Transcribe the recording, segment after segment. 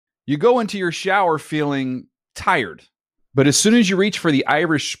You go into your shower feeling tired, but as soon as you reach for the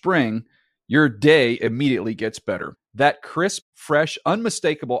Irish Spring, your day immediately gets better. That crisp, fresh,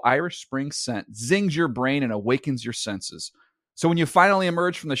 unmistakable Irish Spring scent zings your brain and awakens your senses. So when you finally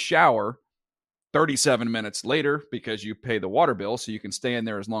emerge from the shower 37 minutes later, because you pay the water bill so you can stay in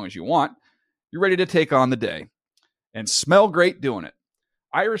there as long as you want, you're ready to take on the day and smell great doing it.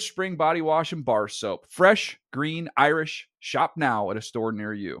 Irish Spring Body Wash and Bar Soap. Fresh, green, Irish. Shop now at a store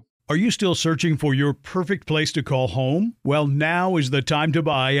near you. Are you still searching for your perfect place to call home? Well, now is the time to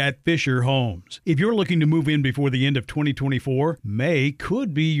buy at Fisher Homes. If you're looking to move in before the end of 2024, May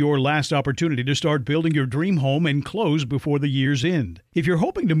could be your last opportunity to start building your dream home and close before the year's end. If you're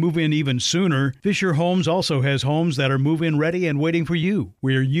hoping to move in even sooner, Fisher Homes also has homes that are move-in ready and waiting for you,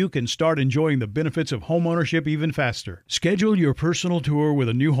 where you can start enjoying the benefits of homeownership even faster. Schedule your personal tour with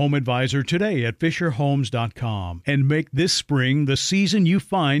a new home advisor today at FisherHomes.com and make this spring the season you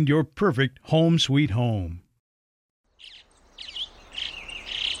find your perfect home sweet home.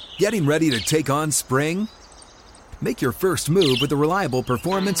 Getting ready to take on spring? Make your first move with the reliable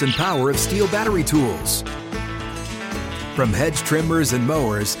performance and power of Steel battery tools. From hedge trimmers and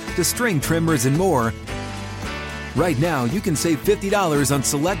mowers to string trimmers and more, right now you can save $50 on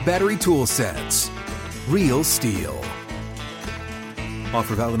select battery tool sets. Real Steel.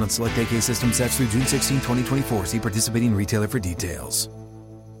 Offer valid on select AK system sets through June 16, 2024. See participating retailer for details.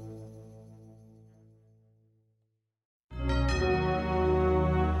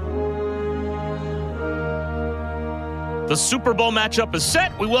 The Super Bowl matchup is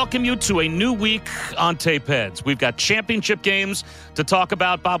set. We welcome you to a new week on Tape Heads. We've got championship games to talk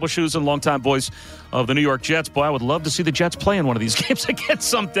about. Bob Wischusen, longtime voice of the New York Jets. Boy, I would love to see the Jets play in one of these games again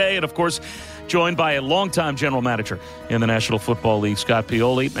someday. And, of course, joined by a longtime general manager in the National Football League, Scott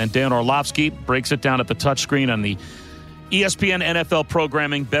Pioli. And Dan Orlovsky breaks it down at the touchscreen on the ESPN NFL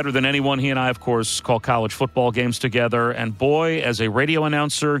programming better than anyone. He and I, of course, call college football games together. And, boy, as a radio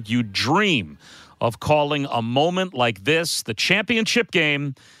announcer, you dream of calling a moment like this, the championship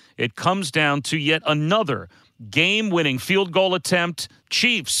game. It comes down to yet another game-winning field goal attempt.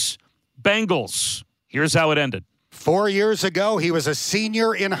 Chiefs, Bengals. Here's how it ended. 4 years ago, he was a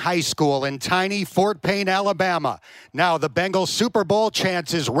senior in high school in tiny Fort Payne, Alabama. Now the Bengals Super Bowl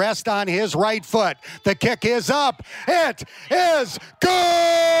chances rest on his right foot. The kick is up. It is good!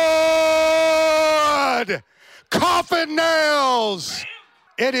 Coffin nails!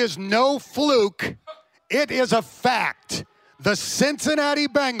 It is no fluke. It is a fact. The Cincinnati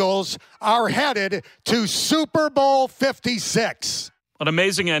Bengals are headed to Super Bowl 56. An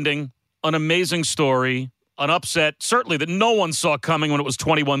amazing ending, an amazing story, an upset, certainly that no one saw coming when it was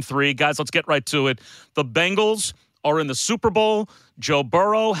 21-3. Guys, let's get right to it. The Bengals are in the Super Bowl. Joe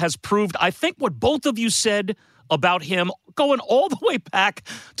Burrow has proved, I think, what both of you said about him going all the way back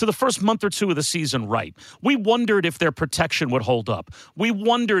to the first month or two of the season right. We wondered if their protection would hold up. We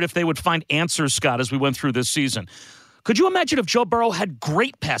wondered if they would find answers, Scott, as we went through this season. Could you imagine if Joe Burrow had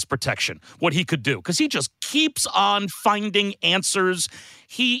great pass protection, what he could do? Because he just keeps on finding answers.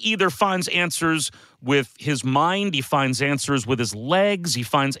 He either finds answers with his mind, he finds answers with his legs,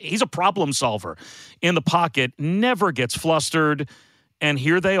 he's a problem solver in the pocket, never gets flustered, and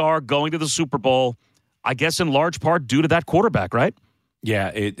here they are going to the Super Bowl, I guess in large part due to that quarterback, right? Yeah,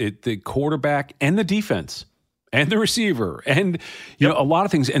 the quarterback and the defense and the receiver and you know a lot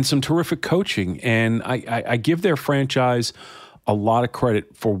of things and some terrific coaching. And I give their franchise a lot of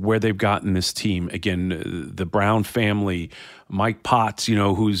credit for where they've gotten this team. Again, the Brown family, Mike Potts,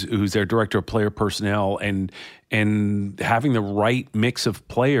 who's their director of player personnel, and having the right mix of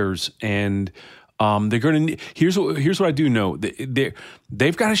players. And they're going to. Here's what I do know: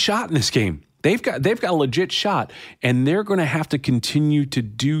 they've got a shot in this game. They've got a legit shot, and they're going to have to continue to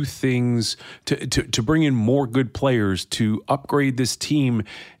do things to bring in more good players to upgrade this team,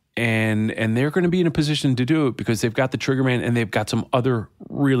 and they're going to be in a position to do it because they've got the trigger man and they've got some other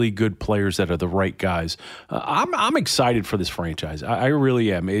really good players that are the right guys. I'm excited for this franchise. I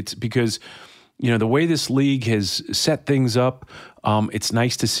really am. It's because the way this league has set things up, it's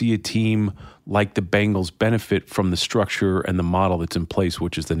nice to see a team like the Bengals benefit from the structure and the model that's in place,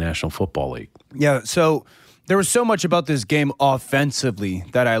 which is the National Football League. Yeah, so there was so much about this game offensively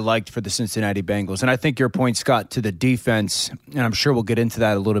that I liked for the Cincinnati Bengals. And I think your point, Scott, to the defense, and I'm sure we'll get into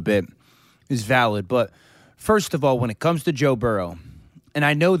that a little bit, is valid. But first of all, when it comes to Joe Burrow, and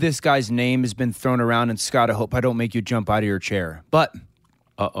I know this guy's name has been thrown around, and Scott, I hope I don't make you jump out of your chair, but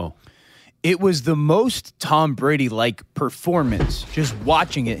it was the most Tom Brady-like performance. Just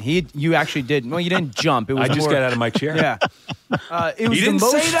watching it, you actually did. Well, you didn't jump. It was I just got out of my chair. Yeah, it was you didn't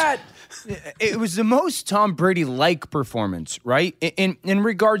say that. It was the most Tom Brady-like performance, right? In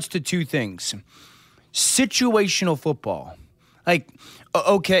regards to two things. Situational football. Like,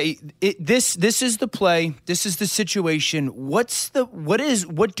 okay, this is the play. This is the situation. What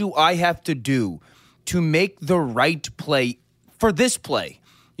do I have to do to make the right play for this play?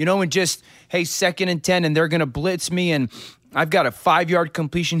 And just, hey, 2nd and 10, and they're going to blitz me, and I've got a 5-yard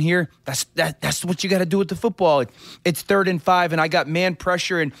completion here. That's what you got to do with the football. It's 3rd and 5, and I got man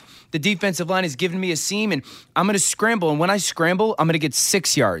pressure, and the defensive line is giving me a seam, and I'm going to scramble. And when I scramble, I'm going to get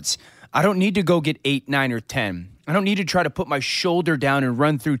 6 yards. I don't need to go get 8, 9, or 10. I don't need to try to put my shoulder down and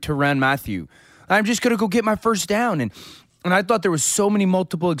run through Tyrann Mathieu. I'm just going to go get my first down. And I thought there was so many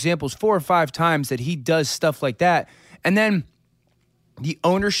multiple examples, 4 or 5 times that he does stuff like that. And then the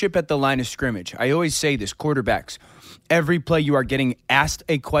ownership at the line of scrimmage. I always say this, quarterbacks, every play you are getting asked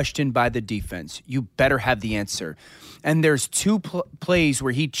a question by the defense. You better have the answer. And there's 2 plays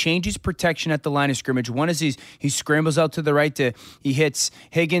where he changes protection at the line of scrimmage. One is he scrambles out to the right he hits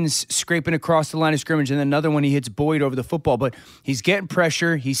Higgins scraping across the line of scrimmage, and then another one he hits Boyd over the football. But he's getting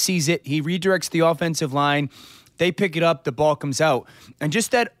pressure. He sees it. He redirects the offensive line. They pick it up. The ball comes out. And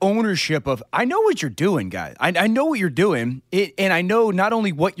just that ownership of, I know what you're doing, guys. I know what you're doing. And I know not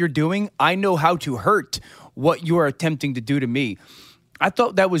only what you're doing, I know how to hurt what you are attempting to do to me. I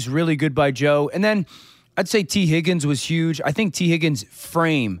thought that was really good by Joe. And then I'd say T. Higgins was huge. I think T. Higgins'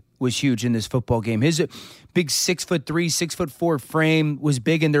 frame was huge in this football game. His big 6'3", 6'4" frame was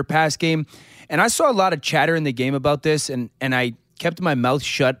big in their pass game. And I saw a lot of chatter in the game about this, and I kept my mouth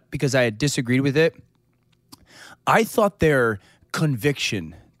shut because I had disagreed with it. I thought their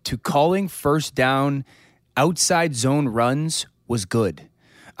conviction to calling first down outside zone runs was good.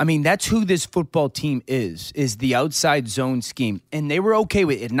 I mean, that's who this football team is the outside zone scheme. And they were okay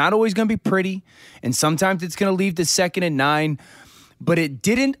with it. Not always going to be pretty, and sometimes it's going to leave to 2nd and 9, but it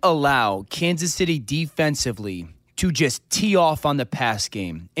didn't allow Kansas City defensively to just tee off on the pass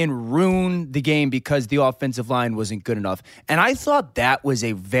game and ruin the game because the offensive line wasn't good enough. And I thought that was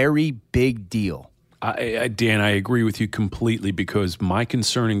a very big deal. Dan, I agree with you completely, because my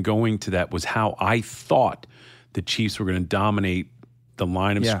concern in going to that was how I thought the Chiefs were going to dominate the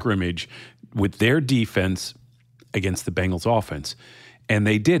line of scrimmage with their defense against the Bengals offense. And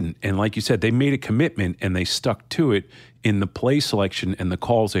they didn't. And like you said, they made a commitment and they stuck to it in the play selection and the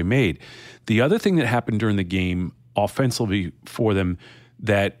calls they made. The other thing that happened during the game offensively for them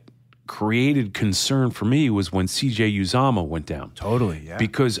that created concern for me was when CJ Uzomah went down. Totally, yeah.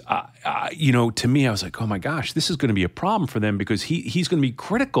 Because, to me, I was like, oh my gosh, this is going to be a problem for them, because he's going to be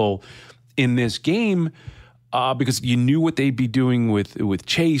critical in this game. Because you knew what they'd be doing with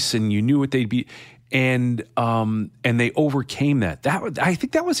Chase, and you knew what they'd be, and they overcame that. I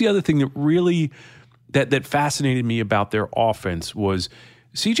think that was the other thing that really that fascinated me about their offense was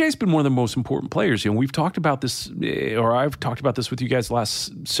CJ's been one of the most important players. We've talked about this, or I've talked about this with you guys the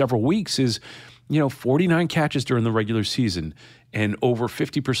last several weeks. Is 49 catches during the regular season, and over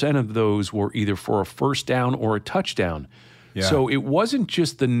 50% of those were either for a first down or a touchdown. Yeah. So it wasn't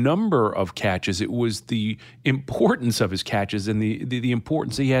just the number of catches, it was the importance of his catches and the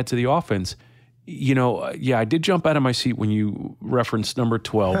importance he had to the offense. I did jump out of my seat when you referenced number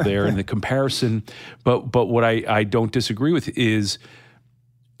 12 there in the comparison. But what I don't disagree with is,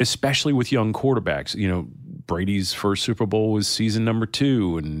 especially with young quarterbacks, Brady's first Super Bowl was season number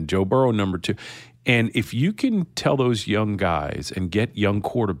 2 and Joe Burrow number 2. And if you can tell those young guys and get young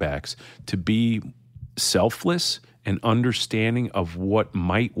quarterbacks to be selfless and understanding of what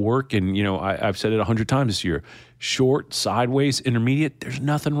might work. And, I've said it 100 times this year, short, sideways, intermediate, there's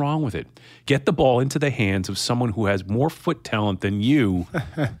nothing wrong with it. Get the ball into the hands of someone who has more foot talent than you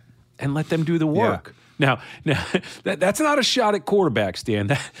and let them do the work. Now that's not a shot at quarterbacks,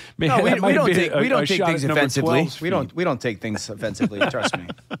 Dan. We don't take things offensively. We don't take things offensively. Trust me.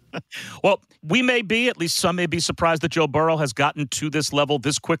 Well, we may be, at least some may be, surprised that Joe Burrow has gotten to this level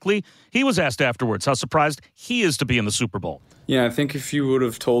this quickly. He was asked afterwards how surprised he is to be in the Super Bowl. Yeah, I think if you would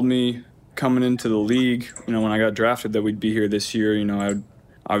have told me coming into the league, when I got drafted, that we'd be here this year,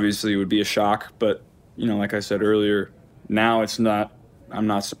 obviously it would be a shock. But like I said earlier, now it's not. I'm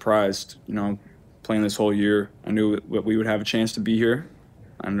not surprised. Playing this whole year, I knew we would have a chance to be here,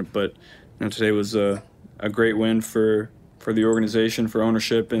 but today was a great win for the organization, for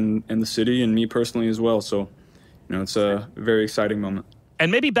ownership, and the city, and me personally as well. So, it's a very exciting moment.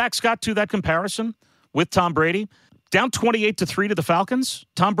 And maybe back, Scott, to that comparison with Tom Brady, down 28-3 to the Falcons.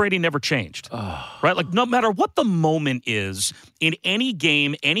 Tom Brady never changed, right? Like no matter what the moment is in any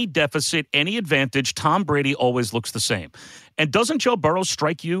game, any deficit, any advantage, Tom Brady always looks the same. And doesn't Joe Burrow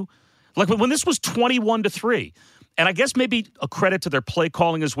strike you? Like when this was 21-3, And I guess maybe a credit to their play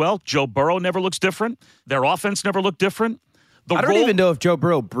calling as well. Joe Burrow never looks different. Their offense never looked different. I don't even know if Joe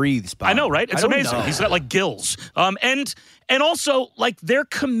Burrow breathes, Bob. I know, right? It's amazing. He's got like gills. And also like their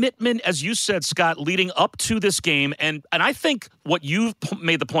commitment, as you said, Scott, leading up to this game. And I think what you've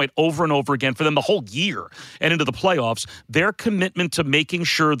made the point over and over again for them the whole year and into the playoffs, their commitment to making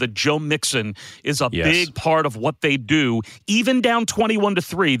sure that Joe Mixon is a big part of what they do, even down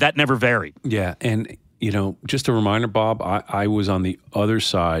 21-3, that never varied. Yeah. And, just a reminder, Bob, I was on the other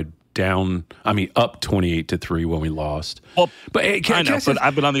side up 28-3 when we lost. Well, but I know, but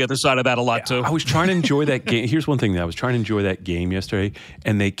I've been on the other side of that a lot too. I was trying to enjoy that game. Here's one thing I was trying to enjoy that game yesterday,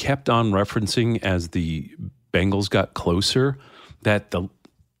 and they kept on referencing as the Bengals got closer that the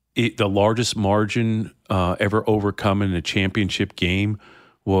largest margin ever overcome in a championship game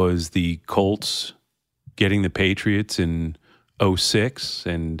was the Colts getting the Patriots in 2006,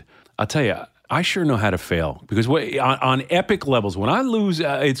 and I'll tell you, I sure know how to fail because on epic levels, when I lose,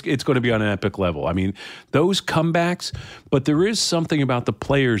 it's going to be on an epic level. I mean, those comebacks, but there is something about the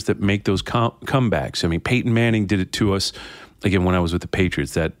players that make those comebacks. I mean, Peyton Manning did it to us, again, when I was with the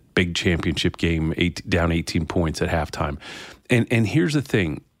Patriots, that big championship game, down 18 points at halftime. And here's the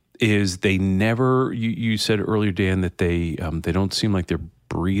thing, is they never, you said earlier, Dan, that they don't seem like they're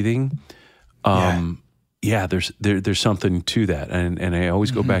breathing. Yeah, there's something to that, and I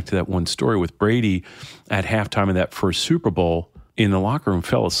always go back to that one story with Brady at halftime of that first Super Bowl in the locker room,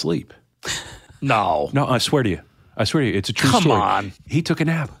 fell asleep. No, I swear to you, it's a true story. Come on, he took a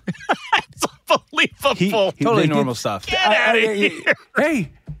nap. It's unbelievable. Totally normal stuff. Get out of here.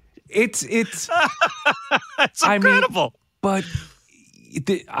 Hey, it's it's incredible. But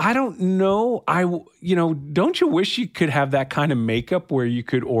I don't know. Don't you wish you could have that kind of makeup where you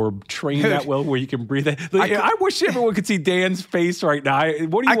could, or train that well where you can breathe? I wish everyone could see Dan's face right now. What do you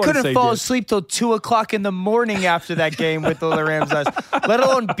want to say? I couldn't fall asleep till 2:00 in the morning after that game with the Rams. Let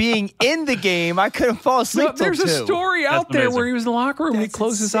alone being in the game. I couldn't fall asleep. No, there's till 2. A story out That's there amazing. where he was in the locker room and he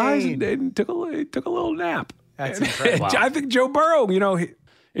closed insane. his eyes and took a little nap. That's incredible. I think Joe Burrow,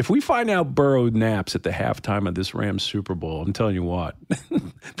 if we find out Burrow naps at the halftime of this Rams Super Bowl, I'm telling you what,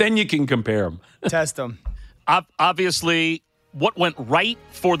 then you can compare them. Test them. Obviously, what went right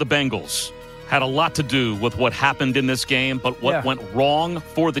for the Bengals had a lot to do with what happened in this game, but what went wrong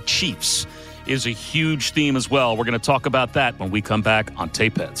for the Chiefs is a huge theme as well. We're going to talk about that when we come back on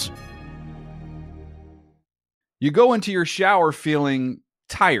Tape Heads. You go into your shower feeling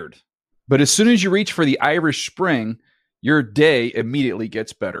tired, but as soon as you reach for the Irish Spring, your day immediately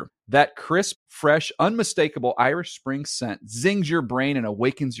gets better. That crisp, fresh, unmistakable Irish Spring scent zings your brain and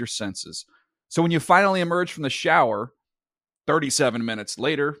awakens your senses. So when you finally emerge from the shower, 37 minutes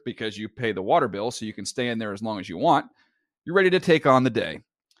later, because you pay the water bill so you can stay in there as long as you want, you're ready to take on the day.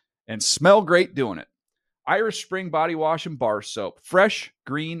 And smell great doing it. Irish Spring Body Wash and Bar Soap. Fresh,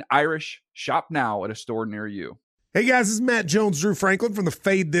 green, Irish. Shop now at a store near you. Hey guys, this is Matt Jones, Drew Franklin from the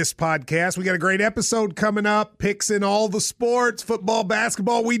Fade This podcast. We got a great episode coming up. Picks in all the sports, football,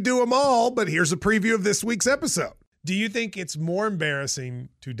 basketball, we do them all. But here's a preview of this week's episode. Do you think it's more embarrassing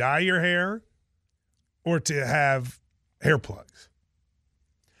to dye your hair or to have hair plugs?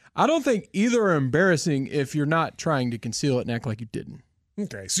 I don't think either are embarrassing if you're not trying to conceal it and act like you didn't.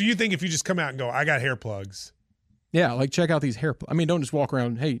 Okay, so you think if you just come out and go, I got hair plugs. Yeah, like check out these hair plugs. I mean, don't just walk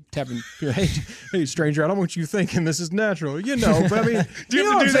around, tapping, hey, stranger, I don't want you thinking this is natural. But I mean, do you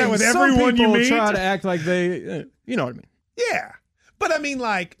have to do that with everyone you meet? Try to act like they, you know what I mean? Yeah. But I mean,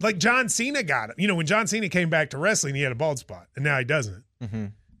 like John Cena got it. When John Cena came back to wrestling, he had a bald spot, and now he doesn't. Mm-hmm.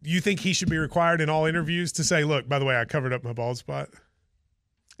 You think he should be required in all interviews to say, look, by the way, I covered up my bald spot?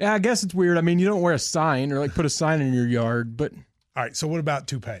 Yeah, I guess it's weird. I mean, you don't wear a sign or put a sign in your yard, but. All right, so what about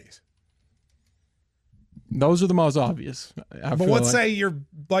toupees? Those are the most obvious. But let's say you're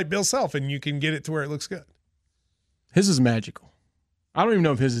like Bill Self and you can get it to where it looks good. His is magical. I don't even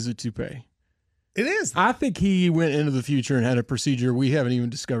know if his is a toupee. It is. I think he went into the future and had a procedure we haven't even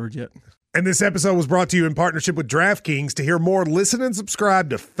discovered yet. And this episode was brought to you in partnership with DraftKings. To hear more, listen and subscribe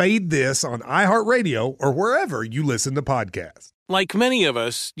to Fade This on iHeartRadio or wherever you listen to podcasts. Like many of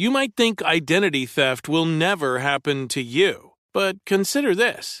us, you might think identity theft will never happen to you. But consider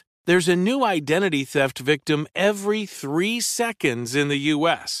this. There's a new identity theft victim every 3 seconds in the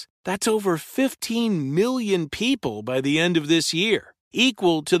U.S. That's over 15 million people by the end of this year,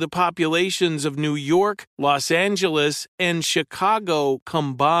 equal to the populations of New York, Los Angeles, and Chicago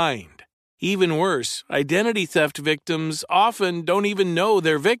combined. Even worse, identity theft victims often don't even know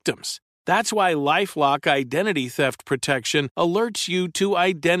they're victims. That's why LifeLock Identity Theft Protection alerts you to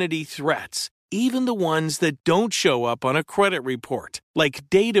identity threats, even the ones that don't show up on a credit report, like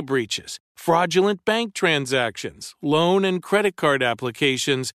data breaches, fraudulent bank transactions, loan and credit card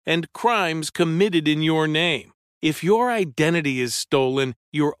applications, and crimes committed in your name. If your identity is stolen,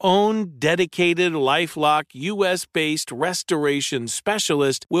 your own dedicated LifeLock U.S.-based restoration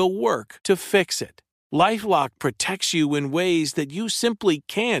specialist will work to fix it. LifeLock protects you in ways that you simply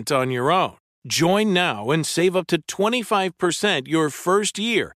can't on your own. Join now and save up to 25% your first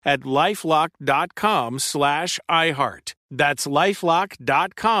year at LifeLock.com/iHeart. That's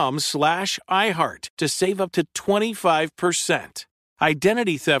LifeLock.com/iHeart to save up to 25%.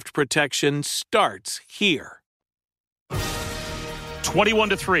 Identity theft protection starts here.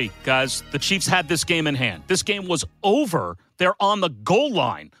 21-3, guys. The Chiefs had this game in hand. This game was over. They're on the goal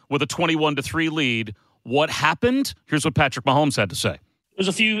line with a 21-3 lead. What happened? Here's what Patrick Mahomes had to say. There's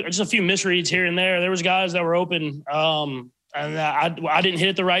just a few misreads here and there. There was guys that were open, and I didn't hit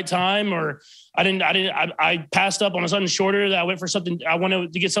at the right time, or I passed up on a sudden shorter that I went for something. I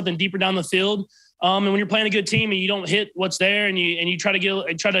wanted to get something deeper down the field. And when you're playing a good team and you don't hit what's there, and you try to get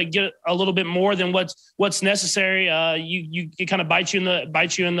a little bit more than what's necessary, you kind of bite you in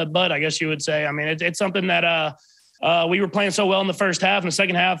the butt, I guess you would say. I mean, it's something that we were playing so well in the first half. In the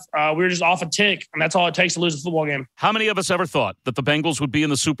second half, we were just off a tick, and that's all it takes to lose a football game. How many of us ever thought that the Bengals would be in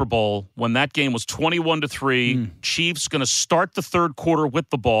the Super Bowl when that game was 21-3? Chiefs going to start the third quarter with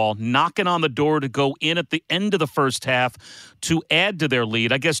the ball, knocking on the door to go in at the end of the first half to add to their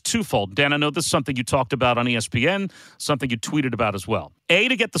lead. I guess twofold. Dan, I know this is something you talked about on ESPN, something you tweeted about as well. A,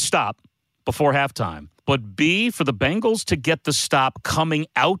 to get the stop before halftime, but B, for the Bengals to get the stop coming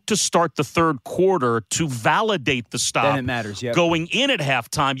out to start the third quarter to validate the stop. Then it matters, yep. Going in at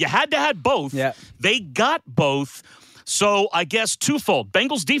halftime. You had to have both. Yep. They got both. So I guess twofold.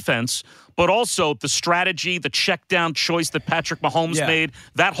 Bengals defense, but also the strategy, the check down choice that Patrick Mahomes made,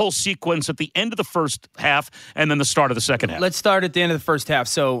 that whole sequence at the end of the first half and then the start of the second half. Let's start at the end of the first half.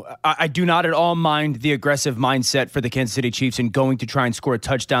 So I do not at all mind the aggressive mindset for the Kansas City Chiefs and going to try and score a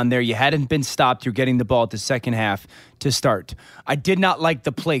touchdown there. You hadn't been stopped. You're getting the ball at the second half to start. I did not like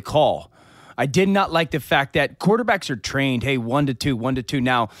the play call. I did not like the fact that quarterbacks are trained, hey, 1-2.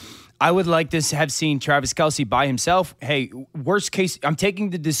 Now, I would like to have seen Travis Kelce by himself. Hey, worst case, I'm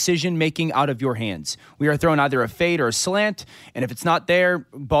taking the decision-making out of your hands. We are throwing either a fade or a slant, and if it's not there,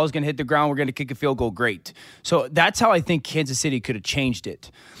 ball's going to hit the ground, we're going to kick a field goal, great. So that's how I think Kansas City could have changed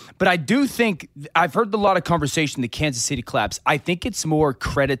it. But I do think, I've heard a lot of conversation, the Kansas City collapse. I think it's more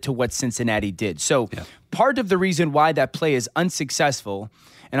credit to what Cincinnati did. So part of the reason why that play is unsuccessful,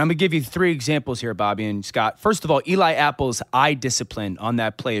 and I'm going to give you 3 examples here, Bobby and Scott. First of all, Eli Apple's eye discipline on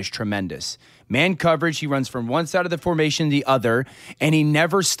that play is tremendous. Man coverage, he runs from one side of the formation to the other, and he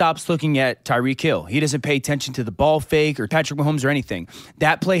never stops looking at Tyreek Hill. He doesn't pay attention to the ball fake or Patrick Mahomes or anything.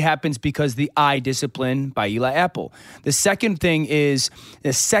 That play happens because the eye discipline by Eli Apple. The second thing is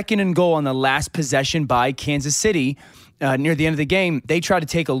the second and goal on the last possession by Kansas City. Near the end of the game, they try to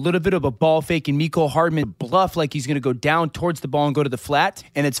take a little bit of a ball fake, and Mecole Hardman bluff like he's going to go down towards the ball and go to the flat,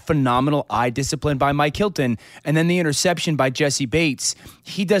 and it's phenomenal eye discipline by Mike Hilton. And then the interception by Jesse Bates,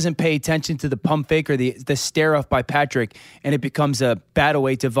 he doesn't pay attention to the pump fake or the stare off by Patrick, and it becomes a bad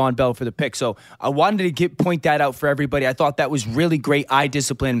away to Von Bell for the pick. So I wanted to point that out for everybody. I thought that was really great eye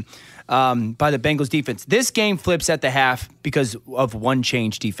discipline by the Bengals defense. This game flips at the half because of one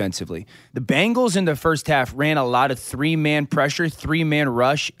change defensively. The Bengals in the first half ran a lot of 3-man pressure, 3-man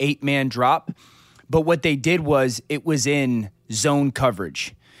rush, 8-man drop. But what they did was it was in zone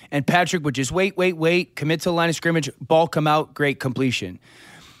coverage. And Patrick would just wait, commit to the line of scrimmage, ball come out, great completion.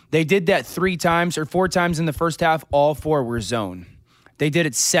 They did that 3 times or 4 times in the first half. All 4 were zone. They did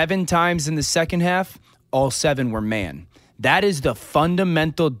it 7 times in the second half. All 7 were man. That is the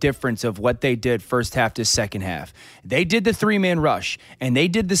fundamental difference of what they did first half to second half. They did the 3-man rush, and they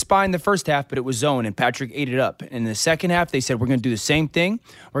did the spy in the first half, but it was zone, and Patrick ate it up. In the second half, they said, we're going to do the same thing.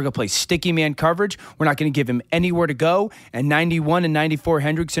 We're going to play sticky man coverage. We're not going to give him anywhere to go. And 91 and 94,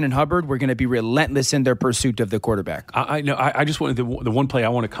 Hendrickson and Hubbard, we're going to be relentless in their pursuit of the quarterback. I know. I just wanted the one play I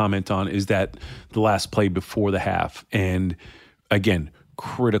want to comment on is that the last play before the half. And again,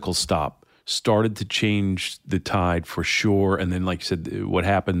 critical stop. Started to change the tide for sure. And then, like you said, what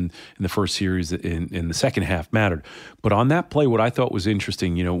happened in the first series in the second half mattered. But on that play, what I thought was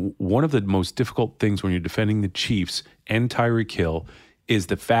interesting, one of the most difficult things when you're defending the Chiefs and Tyreek Hill is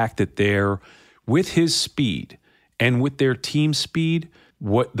the fact that they're, with his speed and with their team speed,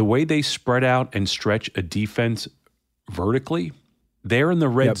 the way they spread out and stretch a defense vertically, they're in the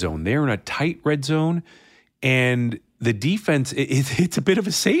red zone. They're in a tight red zone, and the defense, it's a bit of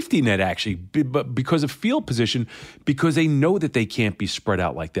a safety net, actually, but because of field position, because they know that they can't be spread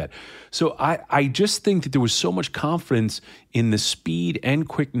out like that. So I just think that there was so much confidence in the speed and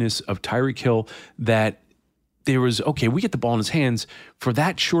quickness of Tyreek Hill that there was, okay, we get the ball in his hands. For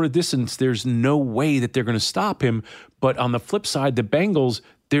that short a distance, there's no way that they're going to stop him. But on the flip side, the Bengals,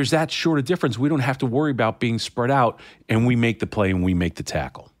 there's that short a difference. We don't have to worry about being spread out, and we make the play and we make the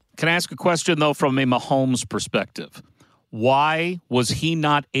tackle. Can I ask a question, though, from a Mahomes perspective? Why was he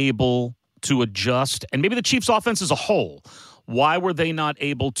not able to adjust? And maybe the Chiefs' offense as a whole, why were they not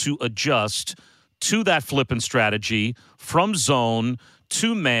able to adjust to that flipping strategy from zone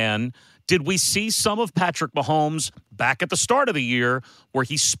to man? Did we see some of Patrick Mahomes back at the start of the year where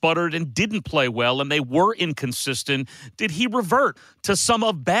he sputtered and didn't play well and they were inconsistent? Did he revert to some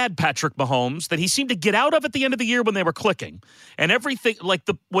of bad Patrick Mahomes that he seemed to get out of at the end of the year when they were clicking? And everything, like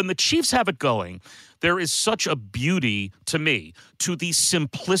when the Chiefs have it going, there is such a beauty to me to the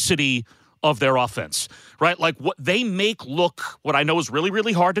simplicity of their offense, right? Like what they make look, what I know is really,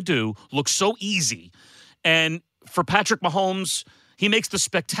 really hard to do, look so easy. And for Patrick Mahomes, he makes the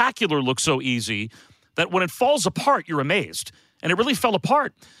spectacular look so easy that when it falls apart, you're amazed. And it really fell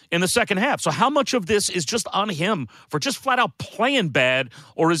apart in the second half. So how much of this is just on him for just flat out playing bad,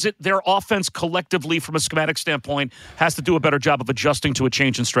 or is it their offense collectively from a schematic standpoint has to do a better job of adjusting to a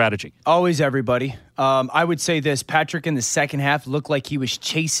change in strategy? Always everybody. I would say this, Patrick in the second half looked like he was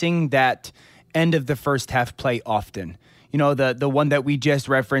chasing that end of the first half play often. You know, the one that we just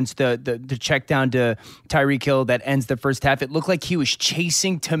referenced, the check down to Tyreek Hill that ends the first half. It looked like he was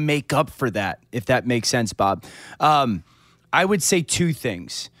chasing to make up for that, if that makes sense, Bob. I would say two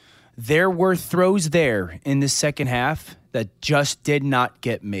things. There were throws there in the second half that just did not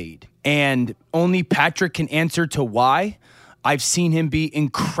get made. And only Patrick can answer to why. I've seen him be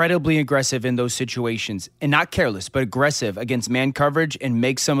incredibly aggressive in those situations, and not careless, but aggressive against man coverage and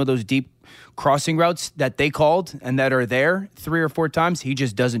make some of those deep crossing routes that they called and that are there 3 or 4 times. He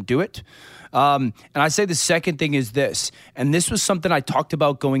just doesn't do it. And I say the second thing is this, and this was something I talked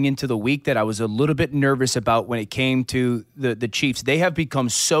about going into the week that I was a little bit nervous about when it came to the Chiefs. They have become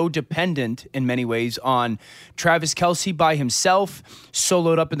so dependent in many ways on Travis Kelce by himself,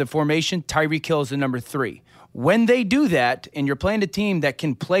 soloed up in the formation. Tyreek Hill is the number 3. When they do that, and you're playing a team that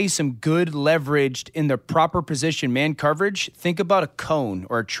can play some good leveraged in the proper position, man coverage, think about a cone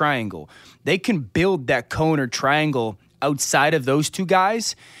or a triangle. They can build that cone or triangle outside of those two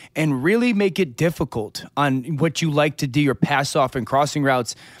guys and really make it difficult on what you like to do, your pass off and crossing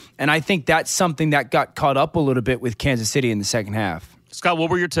routes. And I think that's something that got caught up a little bit with Kansas City in the second half. Scott, what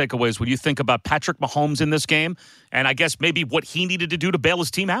were your takeaways when you think about Patrick Mahomes in this game and I guess maybe what he needed to do to bail his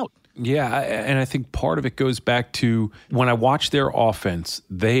team out? Yeah, and I think part of it goes back to when I watch their offense,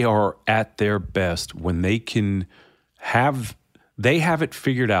 they are at their best when they can have it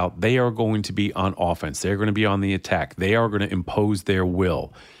figured out. They are going to be on offense. They're going to be on the attack. They are going to impose their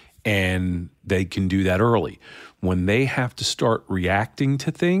will, and they can do that early. When they have to start reacting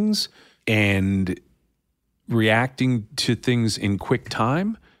to things and reacting to things in quick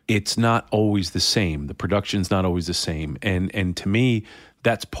time, it's not always the same. The production's not always the same. And to me,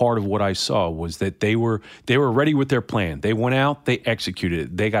 that's part of what I saw was that they were ready with their plan. They went out, they executed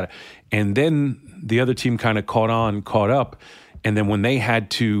it. They got it. And then the other team kind of caught up. And then when they had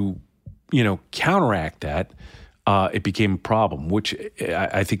to, counteract that, it became a problem, which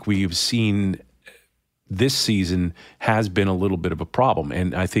I think we've seen this season has been a little bit of a problem.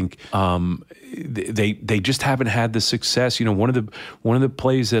 And I think they just haven't had the success. One of the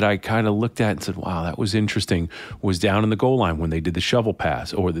plays that I kind of looked at and said, wow, that was interesting, was down in the goal line when they did the shovel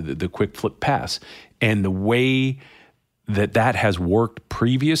pass or the quick flip pass. And the way that has worked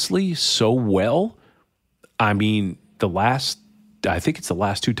previously so well, I mean, I think it's the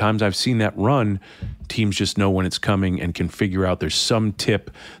last 2 times I've seen that run, teams just know when it's coming and can figure out there's some tip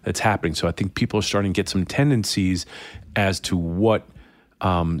that's happening. So I think people are starting to get some tendencies as to what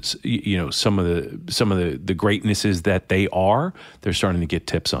some of the greatness is that they are. They're starting to get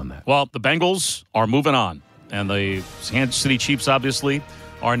tips on that. Well, the Bengals are moving on, and the Kansas City Chiefs obviously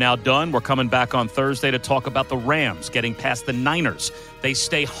are now done. We're coming back on Thursday to talk about the Rams getting past the Niners. They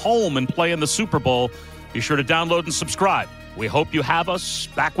stay home and play in the Super Bowl. Be sure to download and subscribe. We hope you have us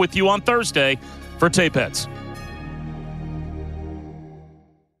back with you on Thursday for Tapeheads.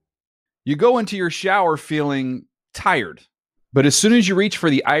 You go into your shower feeling tired, but as soon as you reach for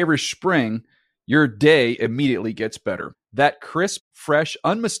the Irish Spring, your day immediately gets better. That crisp, fresh,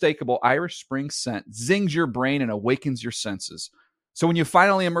 unmistakable Irish Spring scent zings your brain and awakens your senses. So when you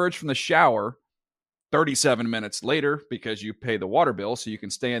finally emerge from the shower 37 minutes later, because you pay the water bill so you can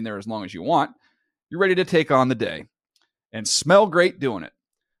stay in there as long as you want, you're ready to take on the day. and smell great doing it.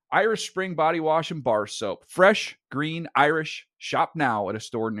 Irish Spring Body Wash and Bar Soap. Fresh, green, Irish. Shop now at a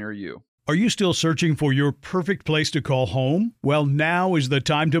store near you. Are you still searching for your perfect place to call home? Well, now is the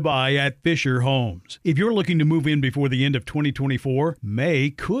time to buy at Fisher Homes. If you're looking to move in before the end of 2024,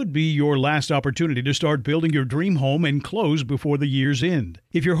 May could be your last opportunity to start building your dream home and close before the year's end.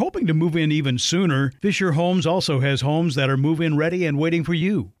 If you're hoping to move in even sooner, Fisher Homes also has homes that are move-in ready and waiting for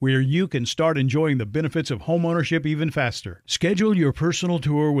you, where you can start enjoying the benefits of homeownership even faster. Schedule your personal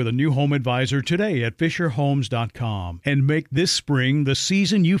tour with a new home advisor today at FisherHomes.com and make this spring the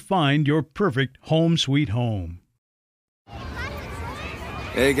season you find your perfect home sweet home.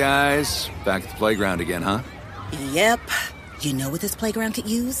 Hey guys, back at the playground again, huh? Yep. You know what this playground could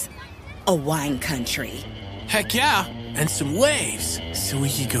use? A wine country. Heck yeah, and some waves so we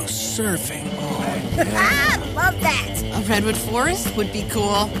could go surfing. Oh, yeah. Ah, love that. A redwood forest would be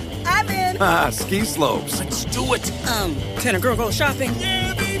cool. I'm in. Ah, ski slopes. Let's do it. Can a girl go shopping?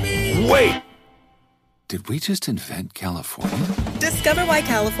 Yeah, baby. Wait! Did we just invent California? Discover why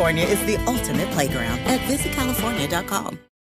California is the ultimate playground at visitcalifornia.com.